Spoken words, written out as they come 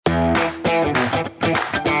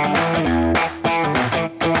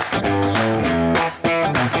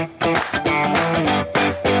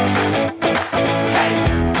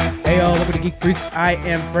I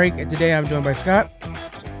am Frank, and today I'm joined by Scott.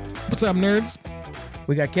 What's up, nerds?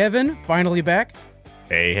 We got Kevin, finally back.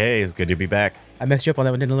 Hey, it's good to be back. I messed you up on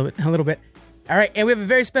that one a little bit. All right, and we have a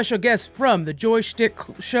very special guest from the Joystick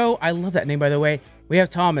Show. I love that name, by the way. We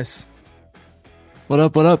have Thomas. What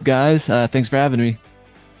up, guys? Thanks for having me.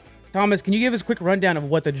 Thomas, can you give us a quick rundown of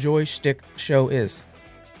what the Joystick Show is?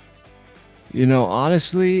 You know,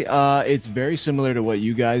 honestly, it's very similar to what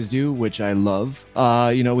you guys do, which I love.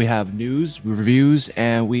 We have news, reviews,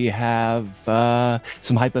 and we have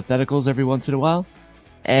some hypotheticals every once in a while.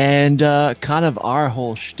 And kind of our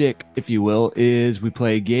whole shtick, if you will, is we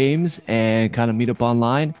play games and kind of meet up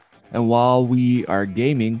online. And while we are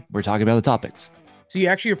gaming, we're talking about the topics. So you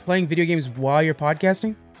actually are playing video games while you're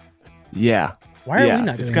podcasting? Yeah. Why are we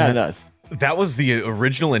not doing it's kind of that? nuts. That was the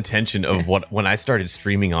original intention of when I started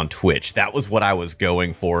streaming on Twitch. That was what I was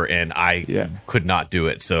going for, and I could not do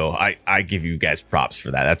it. So I give you guys props for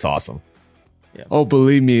that. That's awesome. Yeah. Oh,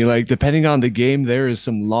 believe me, like depending on the game, there is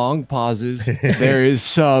some long pauses. There is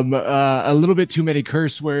some a little bit too many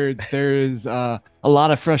curse words. There is a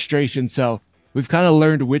lot of frustration. So we've kind of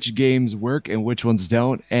learned which games work and which ones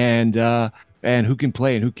don't, and who can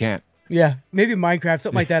play and who can't. Yeah, maybe Minecraft,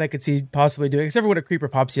 something like that I could see possibly doing, except for when a creeper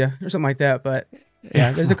pops you or something like that. But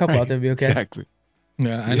yeah, there's a couple out there to be okay. Exactly.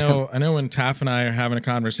 Yeah, I know when Taff and I are having a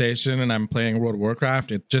conversation and I'm playing World of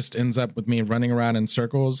Warcraft, it just ends up with me running around in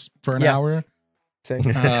circles for an hour. Same.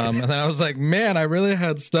 And then I was like, man, I really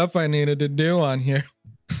had stuff I needed to do on here.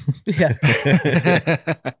 Yeah.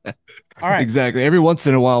 All right. Exactly. Every once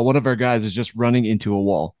in a while, one of our guys is just running into a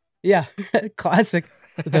wall. Yeah. Classic.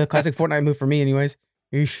 The classic Fortnite move for me anyways.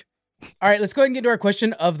 Eesh. All right, let's go ahead and get to our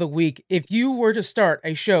question of the week. If you were to start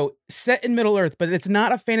a show set in Middle Earth, but it's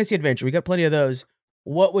not a fantasy adventure, we got plenty of those,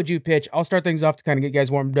 what would you pitch? I'll start things off to kind of get you guys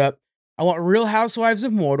warmed up. I want Real Housewives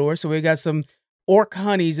of Mordor. So we got some orc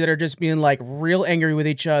honeys that are just being like real angry with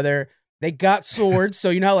each other. They got swords. So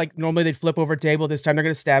you know how like normally they'd flip over a table. This time they're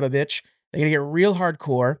going to stab a bitch. They're going to get real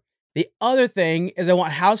hardcore. The other thing is I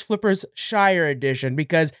want House Flippers Shire Edition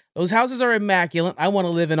because those houses are immaculate. I want to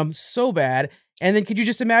live in them so bad. And then could you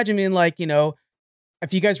just imagine being like, you know,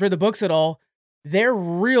 if you guys read the books at all, they're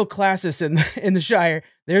real classists in the Shire.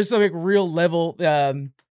 There's some like real level,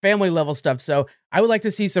 family level stuff. So I would like to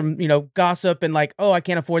see some, you know, gossip and like, oh, I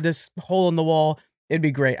can't afford this hole in the wall. It'd be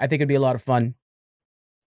great. I think it'd be a lot of fun.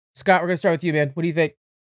 Scott, we're going to start with you, man. What do you think?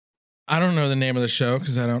 I don't know the name of the show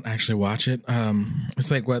because I don't actually watch it. It's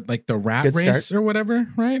like like the Rat Good Race start. or whatever,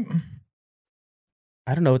 right?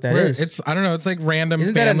 I don't know what that is. I don't know. It's like random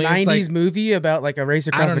Isn't families. that a 90s like, movie about like a race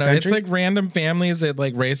across I don't the know. country? It's like random families that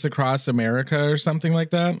like race across America or something like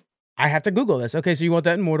that. I have to Google this. Okay, so you want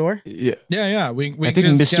that in Mordor? Yeah. Yeah. We I think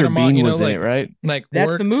just get Mr. them all, Bean you know, was in like, it, right? Like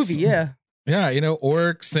That's orcs. the movie, yeah. Yeah, you know,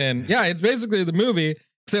 orcs and it's basically the movie,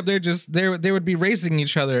 except they would be racing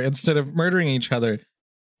each other instead of murdering each other.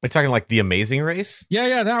 We're talking like The Amazing Race?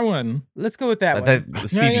 Yeah, that one. Let's go with that one. The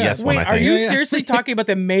CBS one, Wait, I are think. you Yeah. seriously talking about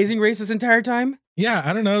the Amazing Race this entire time? Yeah,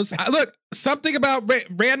 I don't know. Look, something about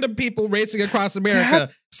random people racing across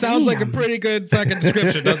America sounds like a pretty good fucking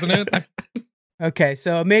description, doesn't it? Okay,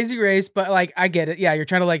 so Amazing Race, but like I get it. Yeah, you're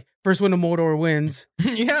trying to like first one to Mordor wins.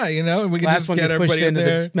 Yeah, you know, we can Last just one get gets pushed everybody in into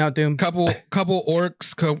there. the Mount Doom. Couple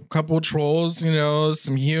orcs, couple trolls, you know,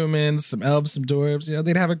 some humans, some elves, some dwarves. You know,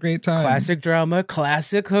 they'd have a great time. Classic drama,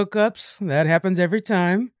 classic hookups. That happens every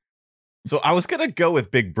time. So I was going to go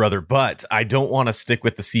with Big Brother, but I don't want to stick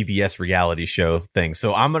with the CBS reality show thing.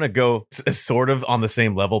 So I'm going to go sort of on the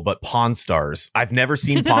same level, but Pawn Stars. I've never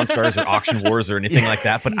seen Pawn Stars or Auction Wars or anything like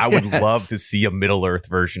that, but I would love to see a Middle Earth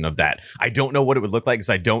version of that. I don't know what it would look like because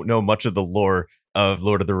I don't know much of the lore of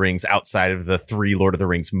Lord of the Rings outside of the 3 Lord of the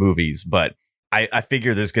Rings movies, but I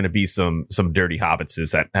figure there's going to be some dirty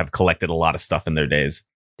hobbitses that have collected a lot of stuff in their days.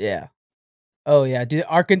 Yeah. Oh yeah, dude.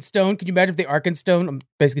 Arkenstone. Can you imagine if the Arkenstone? I'm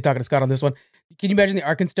basically talking to Scott on this one. Can you imagine the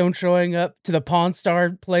Arkenstone showing up to the Pawn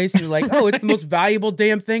Star place and you're like, oh, it's the most valuable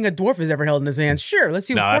damn thing a dwarf has ever held in his hands. Sure, let's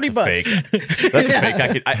see, No, $40. that's fake. That's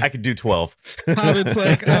fake. I could do 12. Hobbit's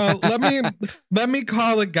like, let me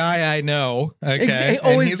call a guy I know. Okay, He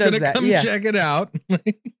always and he's does gonna that, come yeah. check it out.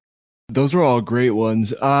 Those were all great ones.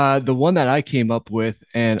 The one that I came up with,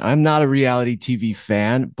 and I'm not a reality TV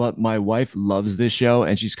fan, but my wife loves this show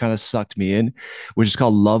and she's kind of sucked me in, which is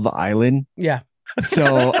called Love Island. Yeah. So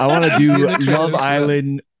I want to I've seen do the trailers Love for that.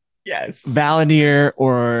 Island, Yes. Valinor,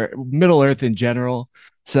 or Middle Earth in general.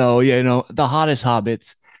 So, yeah, you know, the hottest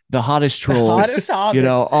hobbits, the hottest trolls, hottest hobbits. you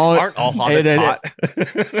know, Aren't all hobbits hot?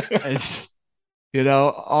 it's, you know,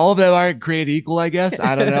 all of them aren't created equal, I guess.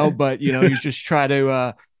 I don't know, but you know, you just try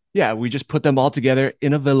to we just put them all together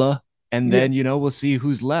in a villa and then, you know, we'll see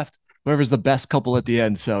who's left. whoever's the best couple at the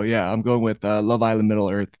end. So yeah, I'm going with Love Island Middle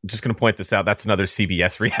Earth. I'm just going to point this out. That's another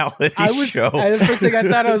CBS reality show. The first thing I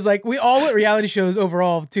thought, I was like, we all went reality shows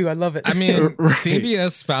overall too. I love it. I mean, Right.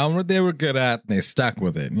 CBS found what they were good at and they stuck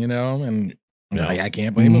with it, you know? And I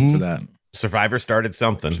can't blame them for that. Survivor started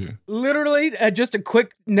something. Literally, just a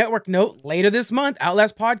quick network note. Later this month,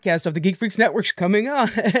 Outlast podcast of the Geek Freaks Network's coming on,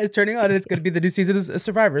 turning on. And it's going to be the new season of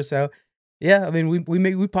Survivor. So, yeah, I mean, we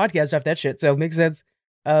podcast off that shit, so it makes sense.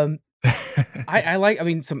 I like. I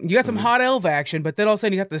mean, you got some hot elf action, but then all of a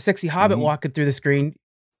sudden you got the sexy hobbit walking through the screen.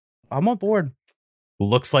 I'm on board.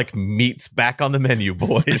 Looks like meat's back on the menu,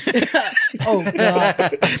 boys. Oh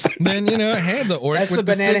god. Then hey, the orc That's with the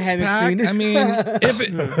the banana six hammock pack. scene. I mean,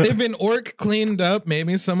 if an orc cleaned up,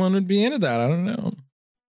 maybe someone would be into that. I don't know.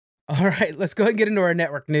 All right, let's go ahead and get into our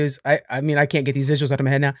network news. I mean, I can't get these visuals out of my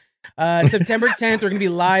head now. September 10th, we're going to be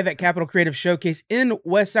live at Capital Creative Showcase in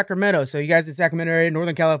West Sacramento. So you guys in Sacramento area,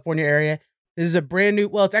 Northern California area, this is a brand new,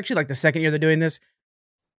 well, it's actually like the second year they're doing this.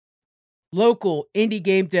 Local indie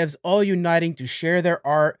game devs all uniting to share their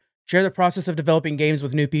art, share the process of developing games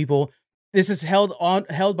with new people. This is held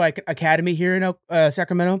by Academy here in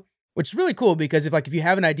Sacramento, which is really cool because if you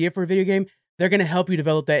have an idea for a video game, they're going to help you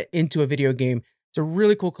develop that into a video game. It's a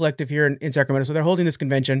really cool collective here in Sacramento. So they're holding this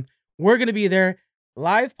convention. We're going to be there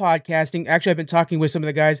live podcasting. Actually, I've been talking with some of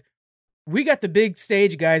the guys. We got the big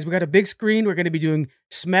stage, guys. We got a big screen. We're going to be doing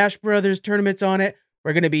Smash Brothers tournaments on it.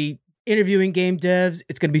 We're going to be interviewing game devs.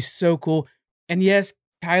 It's going to be so cool. And yes,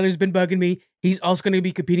 Tyler's been bugging me. He's also going to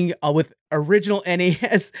be competing with original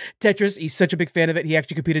NES Tetris. He's such a big fan of it. He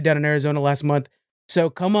actually competed down in Arizona last month. So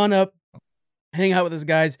come on up, hang out with us,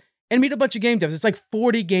 guys, and meet a bunch of game devs. It's like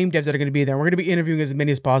 40 game devs that are going to be there. We're going to be interviewing as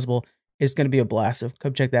many as possible. It's going to be a blast. So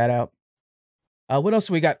come check that out. What else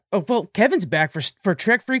we got? Oh, well, Kevin's back for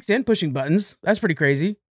Trek Freaks and Pushing Buttons. That's pretty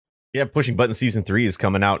crazy. Yeah, Pushing Button Season 3 is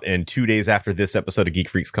coming out, and 2 days after this episode of Geek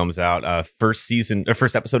Freaks comes out, first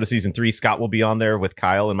episode of Season 3, Scott will be on there with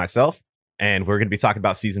Kyle and myself, and we're going to be talking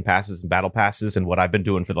about season passes and battle passes and what I've been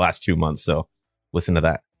doing for the last 2 months, so listen to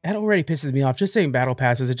that. That already pisses me off. Just saying battle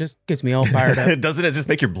passes, it just gets me all fired up. Doesn't it just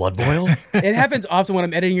make your blood boil? It happens often when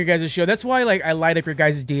I'm editing your guys' show. That's why I light up your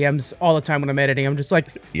guys' DMs all the time when I'm editing. I'm just like,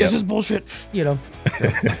 this is bullshit,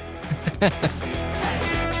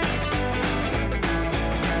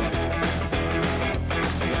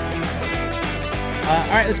 All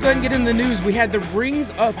right, let's go ahead and get into the news. We had the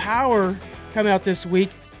Rings of Power come out this week.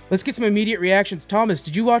 Let's get some immediate reactions. Thomas,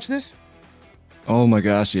 did you watch this? Oh my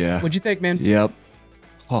gosh, yeah. What'd you think, man? Yep.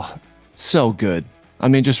 Oh, so good. I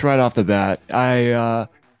mean, just right off the bat, I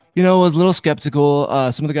was a little skeptical.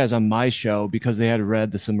 Some of the guys on my show, because they had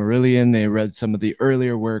read the Silmarillion, they read some of the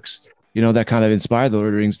earlier works, that kind of inspired the Lord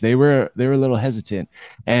of the Rings. They were a little hesitant,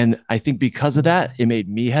 and I think because of that, it made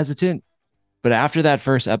me hesitant. But after that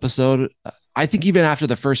first episode, I think even after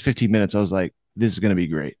the first 15 minutes, I was like, this is going to be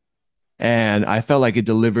great. And I felt like it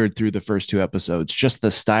delivered through the first 2 episodes. Just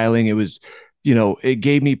the styling, it was, it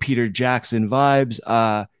gave me Peter Jackson vibes.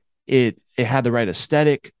 It had the right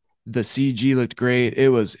aesthetic. The CG looked great. It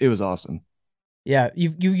was awesome. Yeah,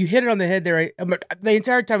 you hit it on the head there. The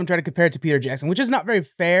entire time I'm trying to compare it to Peter Jackson, which is not very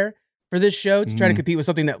fair for this show to try to compete with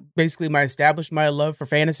something that basically established my love for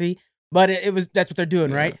fantasy. But that's what they're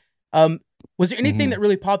doing, right? Was there anything that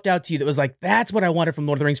really popped out to you that was like, that's what I wanted from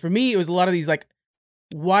Lord of the Rings? For me, it was a lot of these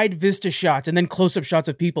wide vista shots and then close-up shots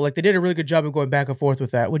of people. They did a really good job of going back and forth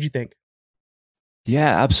with that. What'd you think?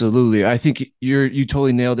 Yeah, absolutely. I think you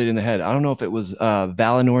totally nailed it in the head. I don't know if it was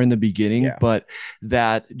Valinor in the beginning, but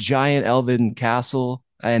that giant elven castle,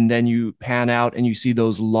 and then you pan out and you see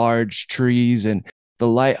those large trees and the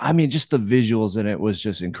light. I mean, just the visuals in it was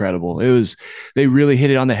just incredible. They really hit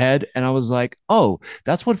it on the head. And I was like, oh,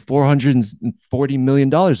 that's what $440 million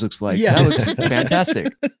looks like. Yeah. That looks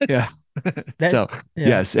fantastic. Yeah.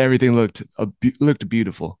 Yes, everything looked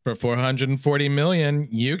beautiful. For $440 million,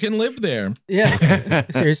 you can live there. Yeah,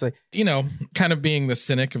 seriously. Kind of being the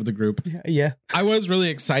cynic of the group. Yeah, I was really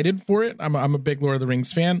excited for it. I'm a big Lord of the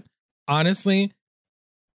Rings fan. Honestly,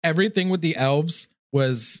 everything with the elves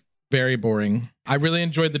was very boring. I really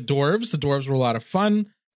enjoyed the dwarves. The dwarves were a lot of fun.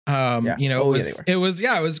 It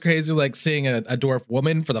was crazy seeing a dwarf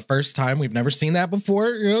woman for the first time. We've never seen that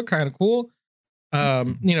before. Kind of cool.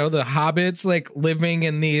 The hobbits living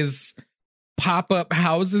in these pop-up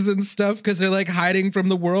houses and stuff because they're hiding from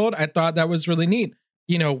the world. I thought that was really neat.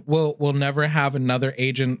 We'll never have another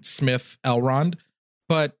Agent Smith Elrond,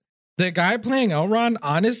 but the guy playing Elrond,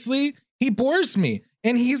 honestly, he bores me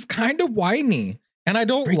and he's kind of whiny and I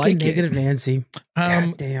don't like negative it. Nancy.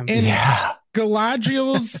 God damn. And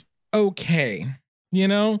Galadriel's okay.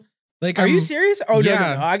 Like, Are you serious? Oh no,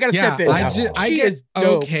 I gotta step in. I She get is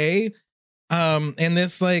dope. okay. And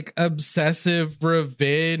this like obsessive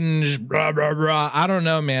revenge, blah blah blah. I don't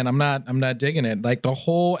know, man. I'm not digging it. Like the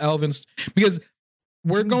whole Elven, because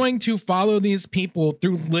we're going to follow these people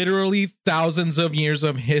through literally thousands of years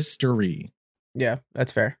of history. Yeah,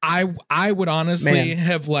 that's fair. I would honestly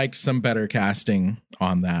have liked some better casting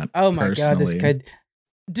on that. Oh my god, this personally. kid,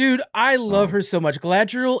 dude, I love her so much.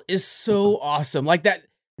 Galadriel is so awesome. Like that,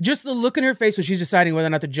 just the look in her face when she's deciding whether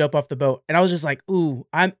or not to jump off the boat, and I was just like, ooh,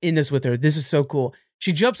 I'm in this with her. This is so cool.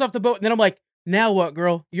 She jumps off the boat, and then I'm like, now what,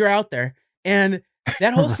 girl? You're out there. And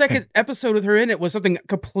that whole second episode with her in it was something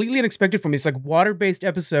completely unexpected for me. It's like water-based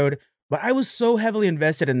episode, but I was so heavily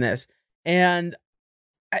invested in this, and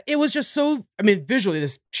it was just so, I mean, visually,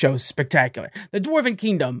 this show is spectacular. The Dwarven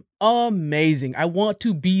Kingdom, amazing. I want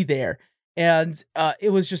to be there. And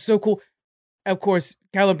it was just so cool. Of course,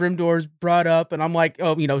 Callum Brimdoor's brought up, and I'm like,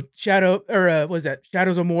 oh, you know, Shadows of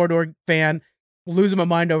Mordor fan. Losing my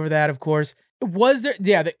mind over that, of course. Was there,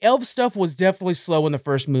 yeah, the elf stuff was definitely slow in the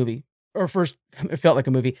first movie. It felt like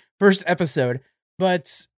a movie. First episode.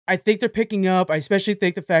 But I think they're picking up. I especially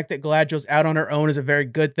think the fact that Galadriel's out on her own is a very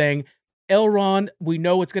good thing. Elrond, we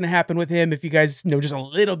know what's going to happen with him if you guys know just a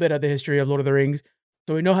little bit of the history of Lord of the Rings.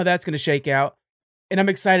 So we know how that's going to shake out. And I'm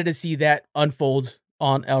excited to see that unfold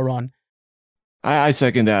on Elrond. I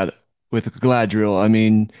second that with Galadriel. I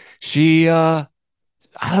mean, she, I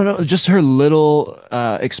don't know, just her little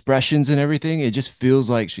expressions and everything. It just feels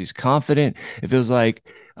like she's confident. It feels like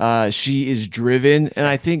she is driven, and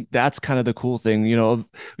I think that's kind of the cool thing.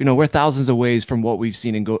 We're thousands of ways from what we've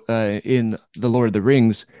seen in the Lord of the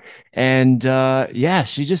Rings, and yeah,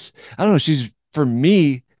 she just, I don't know, she's, for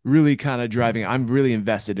me, really kind of driving. I'm really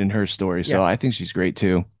invested in her story, so Yeah. I think she's great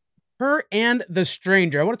too. Her and the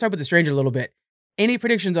Stranger. I want to talk about the Stranger a little bit. Any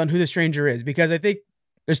predictions on who the Stranger is? Because I think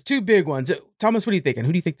there's two big ones. Thomas, what are you thinking?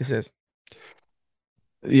 Who do you think this is?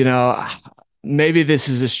 Maybe this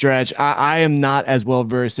is a stretch. I am not as well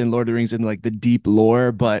versed in Lord of the Rings and like the deep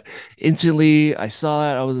lore, but instantly I saw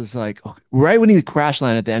that. I was just like, right when he crash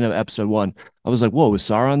landed at the end of episode 1, I was like, whoa, was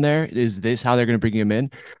Sauron there? Is this how they're going to bring him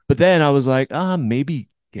in? But then I was like, maybe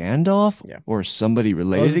Gandalf or somebody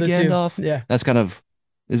related to Gandalf. Yeah. That's kind of,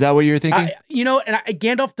 is that what you're thinking?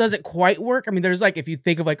 Gandalf doesn't quite work. I mean, there's like, if you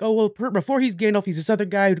think of like, oh, well, before he's Gandalf, he's this other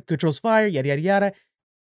guy who controls fire, yada, yada, yada.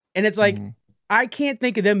 And it's like, I can't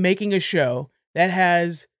think of them making a show that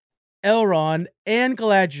has Elrond and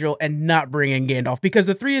Galadriel and not bringing Gandalf, because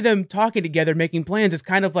the three of them talking together, making plans is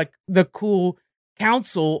kind of like the cool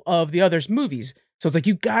council of the others' movies. So it's like,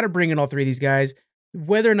 you got to bring in all three of these guys.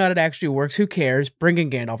 Whether or not it actually works, who cares? Bring in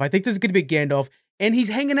Gandalf. I think this is going to be Gandalf, and he's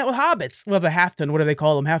hanging out with hobbits. Well, the halfton, what do they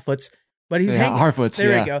call them? Half-foots. But he's hanging Harfoots.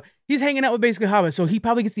 There we go. He's hanging out with basically hobbits, so he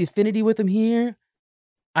probably gets the affinity with them here.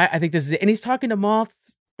 I think this is it. And he's talking to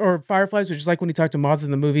moths or fireflies, which is like when he talked to moths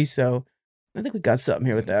in the movie. So I think we got something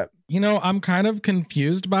here with that. I'm kind of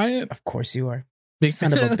confused by it. Of course you are.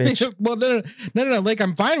 Son of a bitch. Well, no. Like,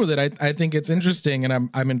 I'm fine with it. I think it's interesting, and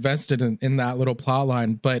I'm invested in that little plot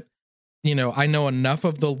line. But I know enough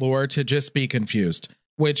of the lore to just be confused,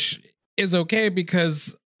 which is okay,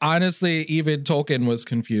 because honestly, even Tolkien was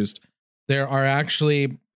confused. There are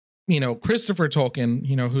actually, Christopher Tolkien,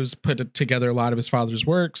 who's put together a lot of his father's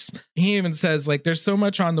works. He even says, like, there's so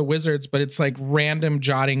much on the wizards, but it's like random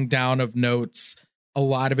jotting down of notes. A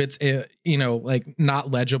lot of it's, like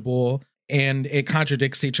not legible, and it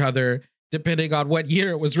contradicts each other depending on what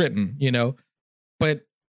year it was written, But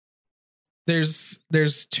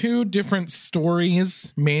there's two different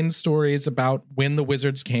stories, main stories about when the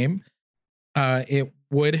wizards came. It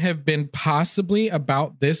would have been possibly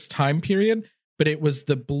about this time period, but it was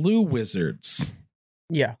the blue wizards.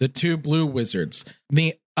 Yeah. The two blue wizards.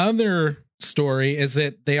 The other story is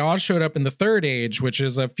that they all showed up in the Third Age, which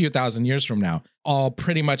is a few thousand years from now, all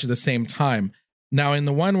pretty much at the same time. Now, in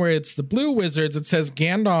the one where it's the blue wizards, it says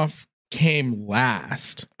Gandalf came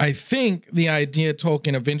last. I think the idea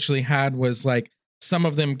Tolkien eventually had was like some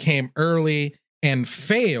of them came early and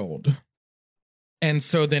failed, and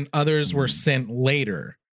so then others were sent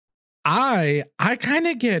later. I kind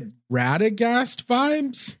of get Radagast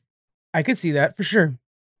vibes. I could see that for sure.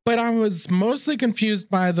 But I was mostly confused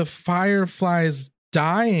by the fireflies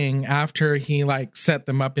dying after he like set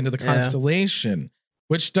them up into the constellation,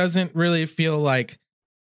 which doesn't really feel like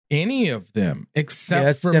any of them,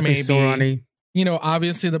 except for maybe Sauroni.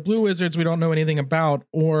 Obviously the blue wizards we don't know anything about,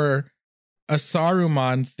 or a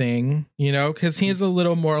Saruman thing, because he's a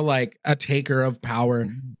little more like a taker of power.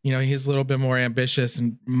 He's a little bit more ambitious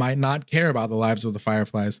and might not care about the lives of the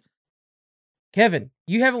fireflies. Kevin,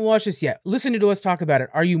 you haven't watched this yet. Listening to us talk about it,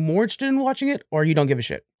 are you more interested in watching it, or you don't give a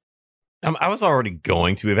shit? I was already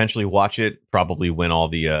going to eventually watch it, probably when all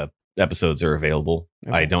the episodes are available.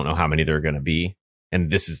 Okay. I don't know how many there are going to be.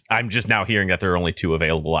 And I'm just now hearing that there are only 2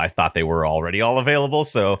 available. I thought they were already all available,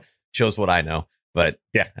 so shows what I know. But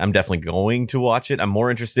yeah, I'm definitely going to watch it. I'm more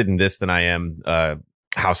interested in this than I am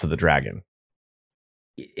House of the Dragon.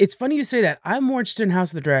 It's funny you say that. I'm more interested in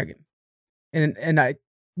House of the Dragon, and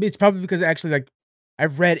it's probably because actually like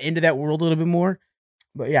I've read into that world a little bit more.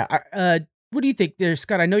 But yeah, what do you think there,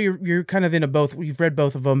 Scott? I know you're kind of into both. You've read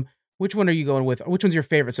both of them. Which one are you going with? Which one's your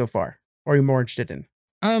favorite so far? Or are you more interested in?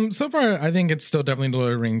 So far, I think it's still definitely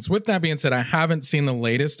Lord of the Rings. With that being said, I haven't seen the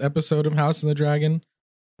latest episode of House of the Dragon.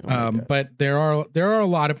 But there are a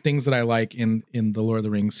lot of things that I like in the Lord of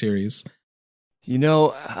the Rings series.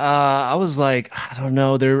 I was like, I don't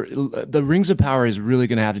know. The Rings of Power is really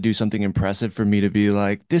going to have to do something impressive for me to be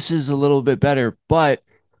like, this is a little bit better. But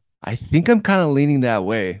I think I'm kind of leaning that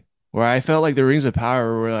way, where I felt like the Rings of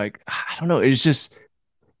Power were like, I don't know. It's just,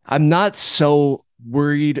 I'm not so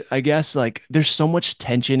worried, I guess. Like, there's so much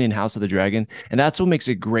tension in House of the Dragon, and that's what makes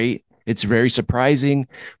it great. It's very surprising,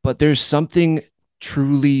 but there's something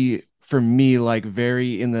truly for me, like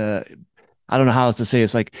very in the, I don't know how else to say it.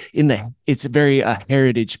 It's like it's very a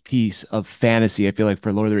heritage piece of fantasy. I feel like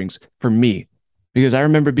for Lord of the Rings for me, because I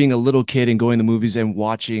remember being a little kid and going to movies and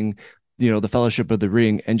watching, the Fellowship of the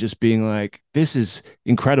Ring and just being like, this is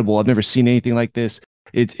incredible. I've never seen anything like this.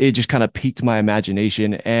 It just kind of piqued my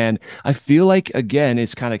imagination. And I feel like, again,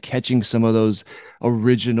 it's kind of catching some of those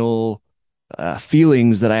original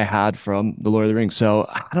feelings that I had from the Lord of the Rings. So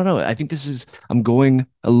I don't know. I think I'm going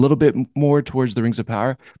a little bit more towards the Rings of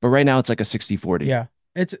Power, but right now it's like a 60-40. Yeah.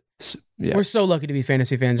 We're so lucky to be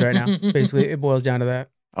fantasy fans right now. Basically, it boils down to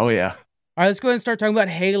that. Oh, yeah. All right, let's go ahead and start talking about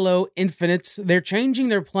Halo Infinite. They're changing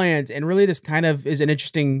their plans, and really this kind of is an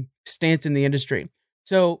interesting stance in the industry.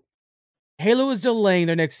 So Halo is delaying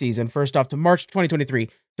their next season, first off, to March 2023.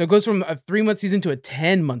 So it goes from a 3-month season to a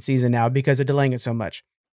 10-month season now because they're delaying it so much.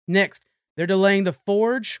 Next, they're delaying the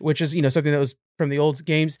Forge, which is, something that was from the old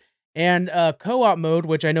games, and co-op mode,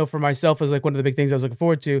 which I know for myself is like one of the big things I was looking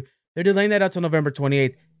forward to. They're delaying that out till November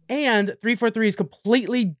 28th. And 343 is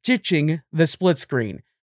completely ditching the split screen.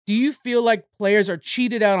 Do you feel like players are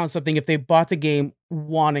cheated out on something if they bought the game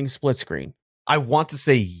wanting split screen? I want to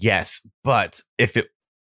say yes, but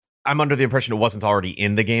I'm under the impression it wasn't already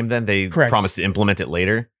in the game then. They Correct. Promised to implement it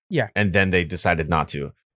later. Yeah. And then they decided not to.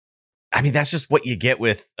 I mean, that's just what you get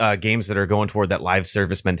with games that are going toward that live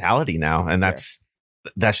service mentality now. And that's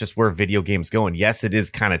just where video games go. And yes, it is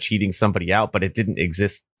kind of cheating somebody out, but it didn't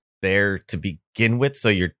exist there to begin with. So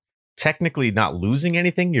you're technically not losing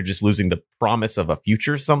anything. You're just losing the promise of a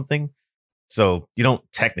future something. So you don't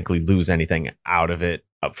technically lose anything out of it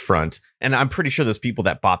up front. And I'm pretty sure those people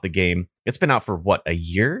that bought the game, it's been out for what, a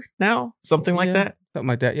year now? Something like that? Something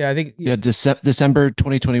like that. Yeah, I think. Yeah, December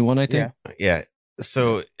 2021, I think. Yeah.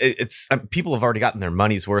 So it's people have already gotten their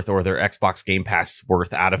money's worth or their Xbox Game Pass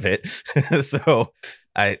worth out of it. So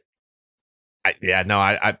I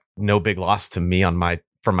no big loss to me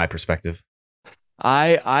from my perspective.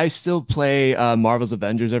 I still play Marvel's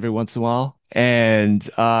Avengers every once in a while, and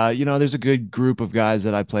there's a good group of guys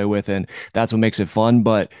that I play with, and that's what makes it fun.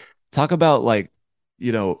 But talk about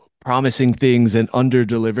promising things and under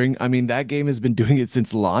delivering. I mean, that game has been doing it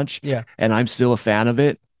since launch, and I'm still a fan of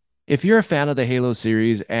it. If you're a fan of the Halo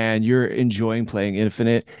series and you're enjoying playing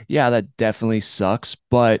Infinite, yeah, that definitely sucks.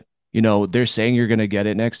 But they're saying you're gonna get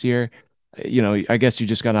it next year. I guess you're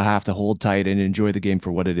just gonna have to hold tight and enjoy the game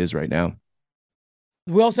for what it is right now.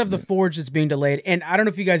 We also have the Forge that's being delayed. And I don't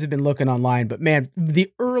know if you guys have been looking online, but man,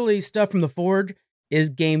 the early stuff from the Forge is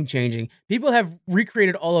game changing. People have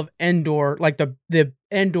recreated all of Endor, like the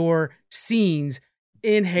Endor scenes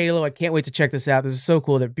in Halo. I can't wait to check this out. This is so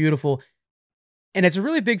cool. They're beautiful. And it's a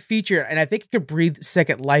really big feature. And I think it could breathe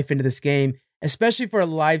second life into this game, especially for a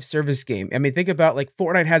live service game. I mean, think about like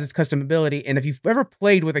Fortnite has its custom ability. And if you've ever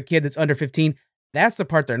played with a kid that's under 15, that's the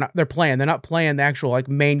part they're playing. They're not playing the actual like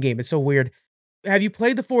main game. It's so weird. Have you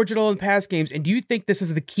played the Forge at all in past games? And do you think this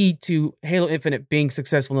is the key to Halo Infinite being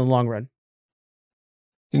successful in the long run?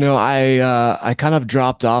 I kind of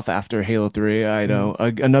dropped off after Halo 3. I know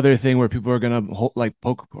another thing where people are gonna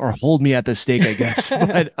poke or hold me at the stake, I guess.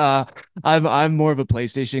 But I'm more of a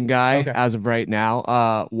PlayStation guy as of right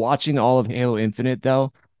now. Watching all of Halo Infinite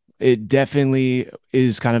though, it definitely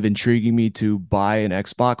is kind of intriguing me to buy an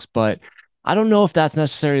Xbox, but I don't know if that's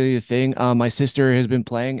necessarily the thing. My sister has been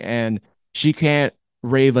playing and she can't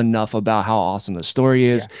rave enough about how awesome the story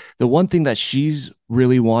is. Yeah. The one thing that she's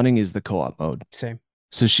really wanting is the co-op mode. Same.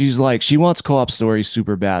 So she's like, she wants co-op stories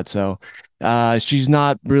super bad. So She's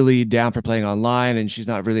not really down for playing online, and she's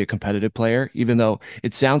not really a competitive player, even though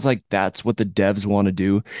it sounds like that's what the devs want to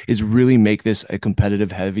do, is really make this a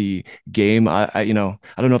competitive heavy game. I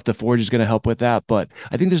don't know if the Forge is going to help with that, but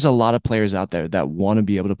I think there's a lot of players out there that want to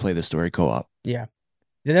be able to play the story co-op. Yeah.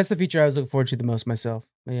 That's the feature I was looking forward to the most myself.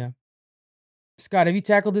 But yeah. Scott, have you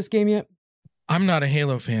tackled this game yet? I'm not a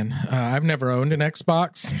Halo fan. I've never owned an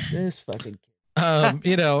Xbox. This fucking I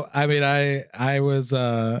was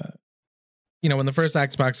when the first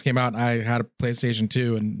Xbox came out, I had a PlayStation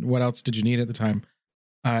 2, and what else did you need at the time?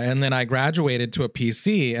 And then I graduated to a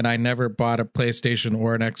PC, and I never bought a PlayStation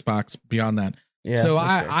or an Xbox beyond that. Yeah, so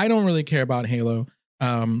that's fair. I don't really care about Halo.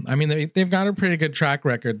 They've got a pretty good track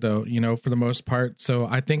record, though, for the most part. So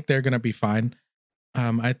I think they're going to be fine.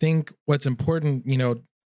 I think what's important,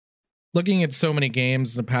 looking at so many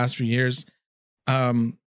games the past few years,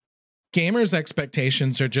 gamers'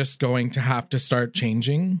 expectations are just going to have to start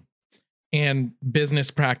changing, and business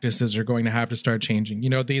practices are going to have to start changing.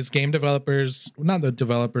 These game developers, not the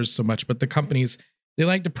developers so much, but the companies, they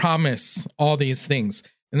like to promise all these things.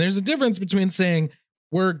 And there's a difference between saying,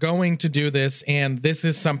 we're going to do this, and this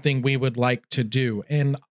is something we would like to do.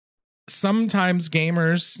 And sometimes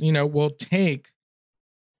gamers, will take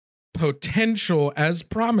potential as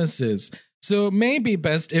promises. So it may be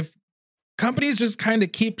best if companies just kind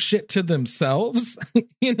of keep shit to themselves,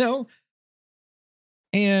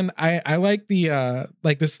 And I like the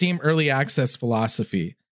Steam early access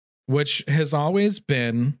philosophy, which has always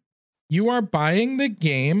been, you are buying the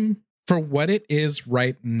game for what it is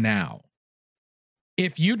right now.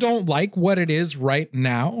 If you don't like what it is right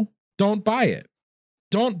now, don't buy it.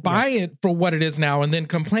 Don't buy it for what it is now and then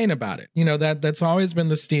complain about it. That's always been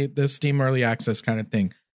the Steam early access kind of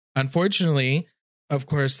thing. Unfortunately, of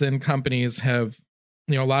course, then companies have,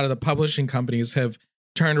 a lot of the publishing companies have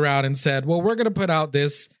turned around and said, well, we're going to put out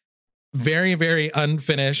this very, very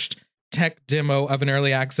unfinished tech demo of an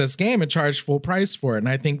early access game and charge full price for it. And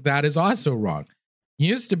I think that is also wrong.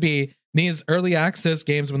 Used to be these early access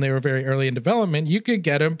games, when they were very early in development, you could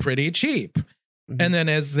get them pretty cheap. Mm-hmm. And then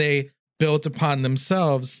as they built upon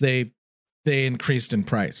themselves, they increased in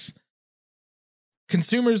price.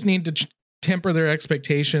 Consumers need to temper their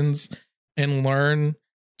expectations and learn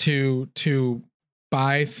to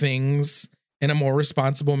buy things in a more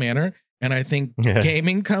responsible manner. And I think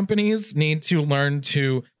gaming companies need to learn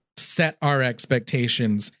to set our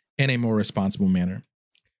expectations in a more responsible manner.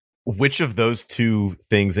 Which of those two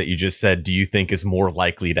things that you just said do you think is more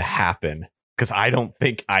likely to happen? Because I don't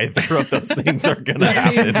think either of those things are going to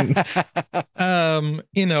happen.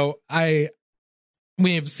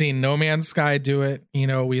 We've seen No Man's Sky do it.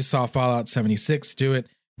 We saw Fallout 76 do it.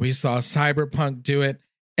 We saw Cyberpunk do it.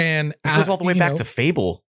 And it goes all the way back to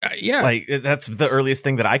Fable. Yeah. Like, that's the earliest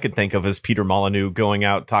thing that I could think of is Peter Molyneux going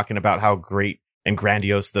out talking about how great and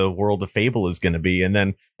grandiose the world of Fable is going to be. And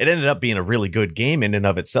then it ended up being a really good game in and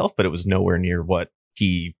of itself, but it was nowhere near what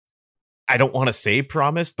I don't want to say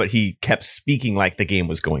promised, but he kept speaking like the game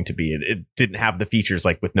was going to be. It didn't have the features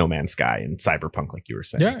like with No Man's Sky and Cyberpunk, like you were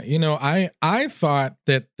saying. Yeah, I thought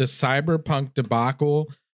that the Cyberpunk debacle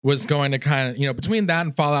was going to kind of, between that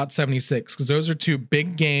and Fallout 76, because those are two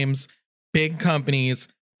big games, big companies,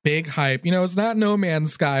 big hype. It's not No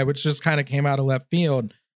Man's Sky, which just kind of came out of left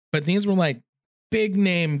field, but these were like big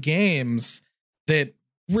name games that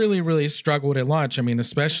really, really struggled at launch. I mean,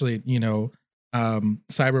 especially,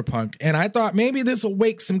 Cyberpunk. And I thought maybe this will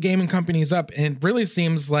wake some gaming companies up. And it really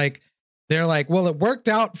seems like they're like, well, it worked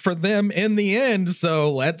out for them in the end,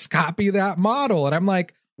 so let's copy that model. And I'm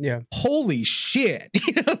like, yeah, holy shit.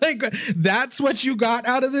 That's what you got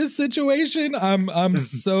out of this situation. I'm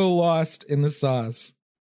so lost in the sauce.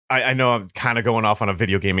 I know I'm kind of going off on a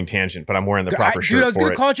video gaming tangent, but I'm wearing the proper shirt. Dude, I was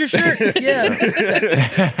going to call it your shirt. Yeah.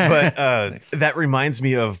 But that reminds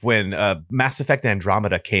me of when Mass Effect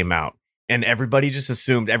Andromeda came out, and everybody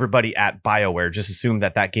at BioWare just assumed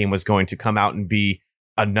that game was going to come out and be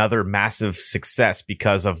another massive success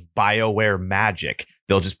because of BioWare magic.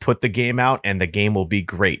 They'll just put the game out and the game will be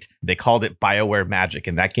great. They called it BioWare magic,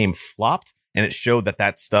 and that game flopped, and it showed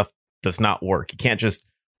that stuff does not work. You can't just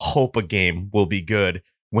hope a game will be good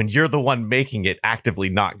when you're the one making it actively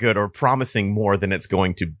not good or promising more than it's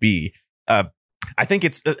going to be. I think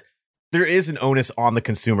there is an onus on the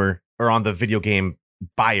consumer or on the video game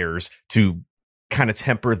buyers to kind of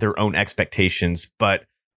temper their own expectations, but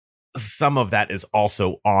some of that is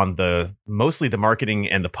also on mostly the marketing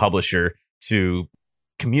and the publisher to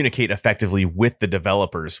communicate effectively with the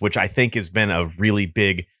developers, which I think has been a really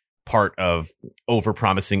big part of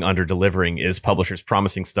over-promising, under-delivering, is publishers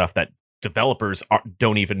promising stuff that developers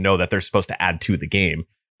don't even know that they're supposed to add to the game.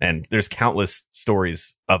 And there's countless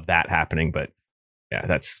stories of that happening. But yeah,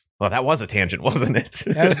 that was a tangent, wasn't it?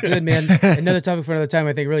 That was good, man. Another topic for another time.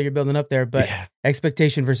 I think really you're building up there, but Yeah.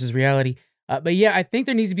 expectation versus reality. But yeah, I think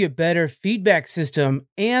there needs to be a better feedback system,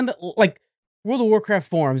 and like World of Warcraft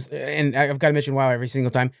forums, and I've got to mention WoW every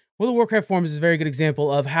single time. World of Warcraft forums is a very good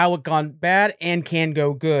example of how it gone bad and can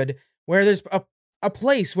go good, where there's a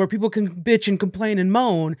place where people can bitch and complain and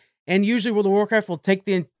moan, and usually World of Warcraft will take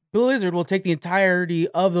Blizzard will take the entirety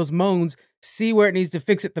of those moans, see where it needs to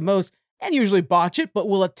fix it the most, and usually botch it, but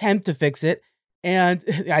will attempt to fix it. And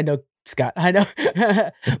I know, Scott, I know,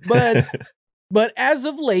 but as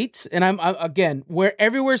of late, and I'm again,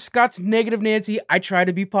 everywhere Scott's negative Nancy, I try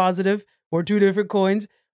to be positive. We're two different coins,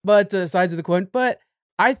 but sides of the coin. But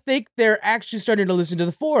I think they're actually starting to listen to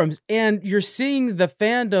the forums, and you're seeing the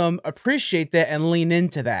fandom appreciate that and lean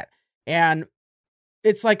into that. And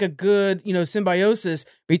it's like a good, symbiosis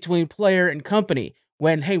between player and company.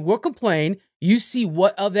 When, hey, we'll complain, you see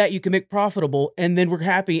what of that you can make profitable, and then we're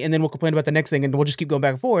happy, and then we'll complain about the next thing, and we'll just keep going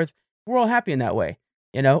back and forth. We're all happy in that way,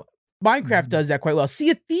 Minecraft does that quite well. Sea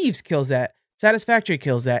of Thieves kills that. Satisfactory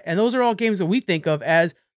kills that. And those are all games that we think of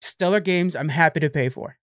as stellar games I'm happy to pay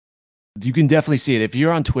for. You can definitely see it. If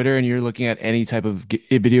you're on Twitter and you're looking at any type of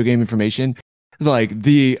video game information, like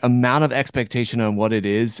the amount of expectation on what it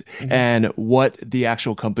is and what the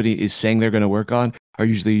actual company is saying they're going to work on are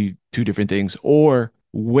usually two different things or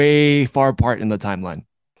way far apart in the timeline.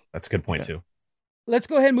 That's a good point too. Let's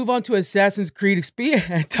go ahead and move on to Assassin's Creed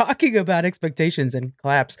talking about expectations and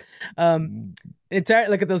claps.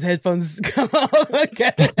 Look at those headphones. Come on,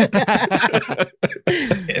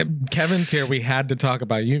 Kevin's here. We had to talk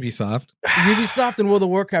about Ubisoft. Ubisoft and World of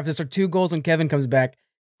Warcraft. Those are two goals when Kevin comes back.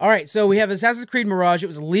 All right, so we have Assassin's Creed Mirage. It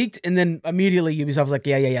was leaked, and then immediately Ubisoft was like,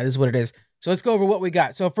 yeah, this is what it is. So let's go over what we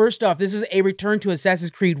got. So first off, this is a return to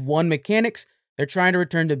Assassin's Creed 1 mechanics. They're trying to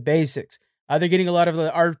return to basics. They're getting a lot of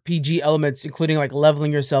the RPG elements, including like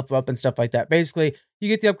leveling yourself up and stuff like that. Basically, you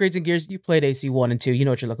get the upgrades and gears. You played AC1 and 2. You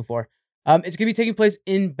know what you're looking for. It's going to be taking place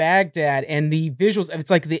in Baghdad, and the visuals,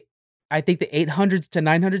 it's like I think the 800s to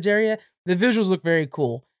 900s area. The visuals look very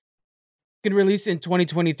cool. Going to release in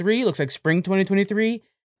 2023. Looks like spring 2023.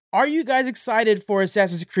 Are you guys excited for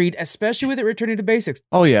Assassin's Creed, especially with it returning to basics?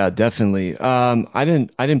 Oh yeah, definitely. I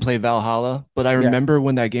didn't play Valhalla, but I remember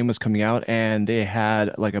when that game was coming out and they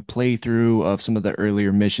had like a playthrough of some of the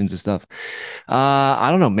earlier missions and stuff. I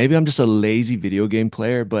don't know, maybe I'm just a lazy video game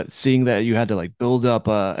player, but seeing that you had to like build up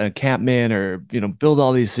an encampment or build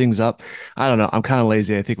all these things up, I don't know. I'm kind of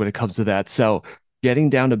lazy, I think, when it comes to that. So getting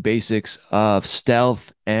down to basics of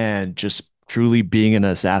stealth and just truly being an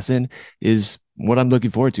assassin is what I'm looking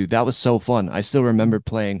forward to. That was so fun. I still remember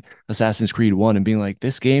playing Assassin's Creed 1 and being like,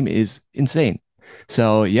 this game is insane.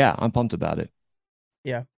 So yeah, I'm pumped about it.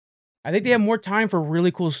 Yeah. I think they have more time for really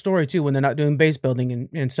cool story too when they're not doing base building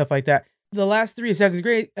and stuff like that. The last 3 Assassin's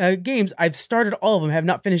Creed games, I've started all of them, have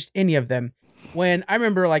not finished any of them. When I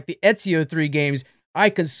remember like the Ezio 3 games, I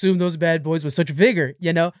consumed those bad boys with such vigor,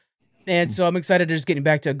 And so I'm excited to just getting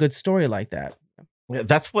back to a good story like that.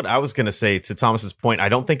 That's what I was going to say to Thomas's point. I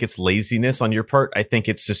don't think it's laziness on your part. I think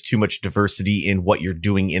it's just too much diversity in what you're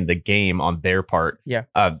doing in the game on their part. Yeah.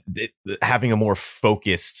 Having a more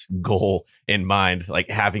focused goal in mind, like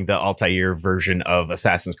having the Altair version of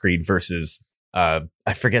Assassin's Creed versus I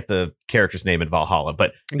forget the character's name in Valhalla,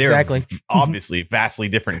 but they're obviously vastly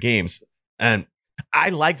different games. And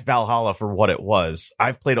I liked Valhalla for what it was.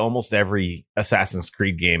 I've played almost every Assassin's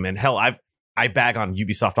Creed game, and hell, I bag on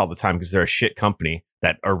Ubisoft all the time because they're a shit company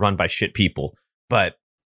that are run by shit people. But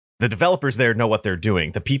the developers there know what they're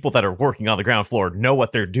doing. The people that are working on the ground floor know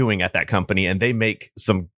what they're doing at that company, and they make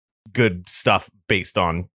some good stuff based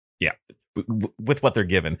on, with what they're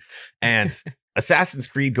given. And Assassin's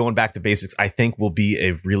Creed going back to basics, I think will be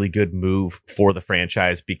a really good move for the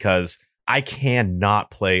franchise because I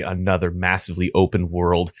cannot play another massively open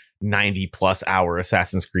world 90 plus hour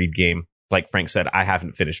Assassin's Creed game. Like Frank said, I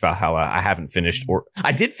haven't finished Valhalla. I haven't finished, or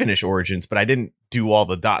I did finish Origins, but I didn't do all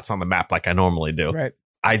the dots on the map like I normally do. Right.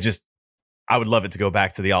 I would love it to go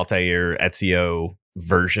back to the Altair Ezio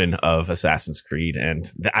version of Assassin's Creed, and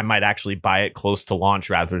I might actually buy it close to launch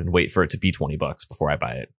rather than wait for it to be $20 before I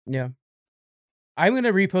buy it. Yeah. I'm going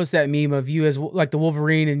to repost that meme of you as like the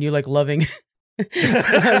Wolverine and you like loving the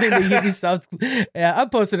Ubisoft. Yeah, I'm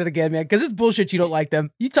posting it again, man, because it's bullshit. You don't like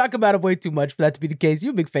them. You talk about them way too much for that to be the case.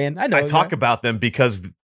 You're a big fan. I know. I talk about them because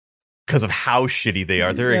of how shitty they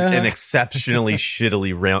are. They're an exceptionally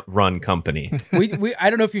shittily run company. We I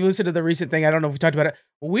don't know if you listened to the recent thing. I don't know if we talked about it.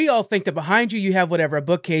 We all think that behind you have whatever, a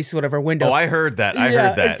bookcase, whatever window. Oh, I heard that. I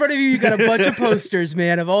heard that. In front of you got a bunch of posters,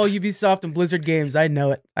 man, of all Ubisoft and Blizzard games. I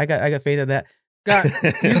know it. I got faith in that. Scott,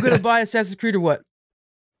 you gonna buy Assassin's Creed or what?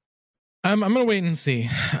 I'm gonna wait and see.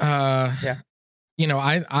 Yeah. You know,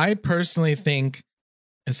 I personally think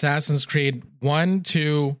Assassin's Creed 1,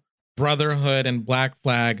 2, Brotherhood, and Black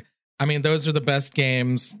Flag, I mean, those are the best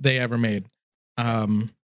games they ever made.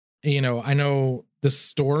 You know, I know the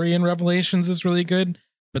story in Revelations is really good,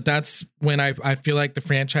 but that's when I feel like the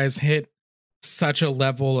franchise hit such a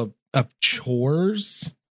level of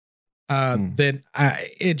chores that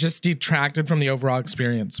it just detracted from the overall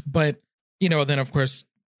experience. But, you know, then of course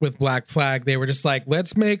with Black Flag, they were just like,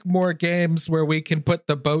 let's make more games where we can put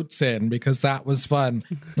the boats in because that was fun.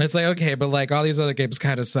 And it's like, okay, but like all these other games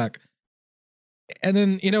kind of suck. And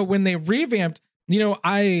then, you know, when they revamped, you know,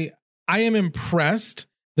 I am impressed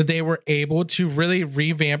that they were able to really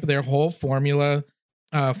revamp their whole formula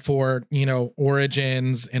for, you know,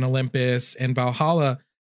 Origins and Olympus and Valhalla.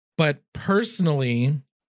 But personally,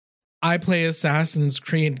 I play Assassin's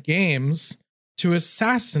Creed games to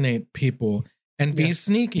assassinate people and be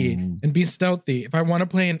sneaky and be stealthy. If I want to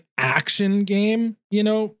play an action game, you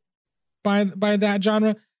know, by that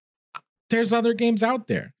genre, there's other games out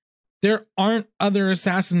there. There aren't other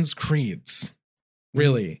Assassin's Creeds,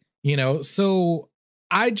 really, you know? So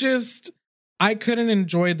I couldn't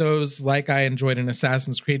enjoy those like I enjoyed an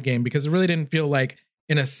Assassin's Creed game because it really didn't feel like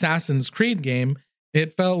an Assassin's Creed game.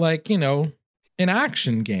 It felt like, you know, an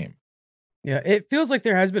action game. Yeah, it feels like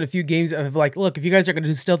there has been a few games of like, look, if you guys aren't going to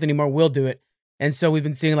do stealth anymore, we'll do it. And so we've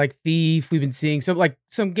been seeing like Thief. We've been seeing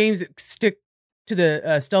some games that stick to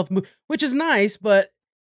the stealth move, which is nice. But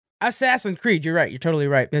Assassin's Creed, you're right. You're totally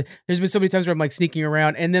right. There's been so many times where I'm like sneaking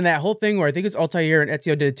around, and then that whole thing where I think it's Altair and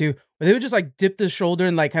Ezio did it too, where they would just like dip the shoulder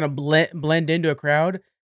and like kind of blend into a crowd.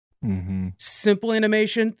 Simple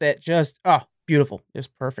animation that just beautiful,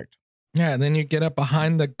 just perfect. Yeah, and then you get up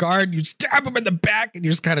behind the guard, you stab him in the back, and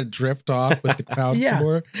you just kind of drift off with the crowd some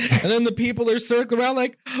more. And then the people are circling around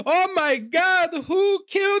like, oh my God, who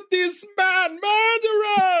killed this man?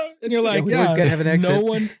 Murderer! And you're like, yeah, gotta have an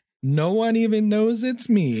exit. No one even knows it's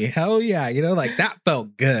me. Hell yeah. You know, like that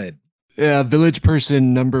felt good. Yeah, village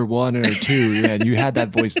person number 1 or 2. Yeah, and you had that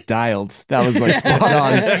voice dialed. That was like spot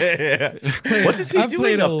on. What is he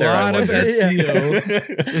doing up there? I've played a lot of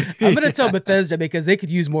Ezio. I'm gonna tell Bethesda because they could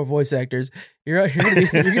use more voice actors. You're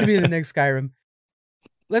gonna be in the next Skyrim.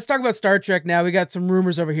 Let's talk about Star Trek now. We got some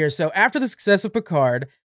rumors over here. So after the success of Picard,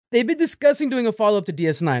 they've been discussing doing a follow-up to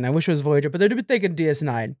DS9. I wish it was Voyager, but they've been thinking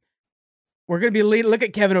DS9. We're gonna be look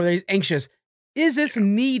at Kevin over there. He's anxious. Is this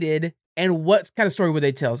needed? And what kind of story would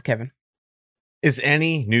they tell us, Kevin? Is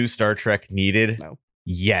any new Star Trek needed? No.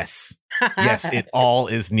 Yes. Yes, it all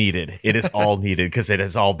is needed. It is all needed because it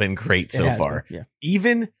has all been great so far. Yeah.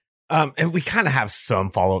 Even, and we kind of have some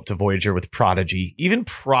follow-up to Voyager with Prodigy. Even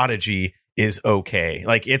Prodigy is okay.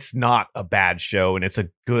 Like, it's not a bad show, and it's a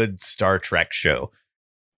good Star Trek show.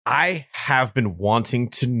 I have been wanting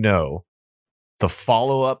to know the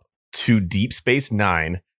follow-up to Deep Space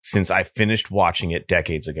Nine since I finished watching it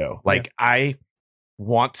decades ago. Like, I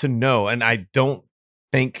want to know, and I don't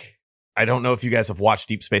know if you guys have watched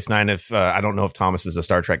Deep Space Nine. If I don't know if Thomas is a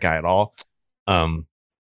Star Trek guy at all. Man,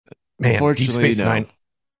 Deep Space Nine.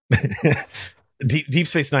 Deep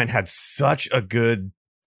Space Nine had such a good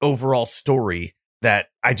overall story that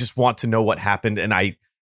I just want to know what happened. And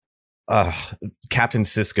Captain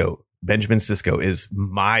Sisko, Benjamin Sisko, is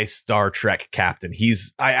my Star Trek captain.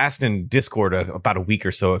 I asked in Discord about a week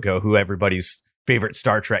or so ago who everybody's favorite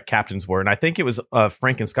Star Trek captains were, and I think it was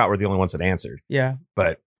Frank and Scott were the only ones that answered. Yeah,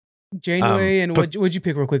 but Janeway and what'd you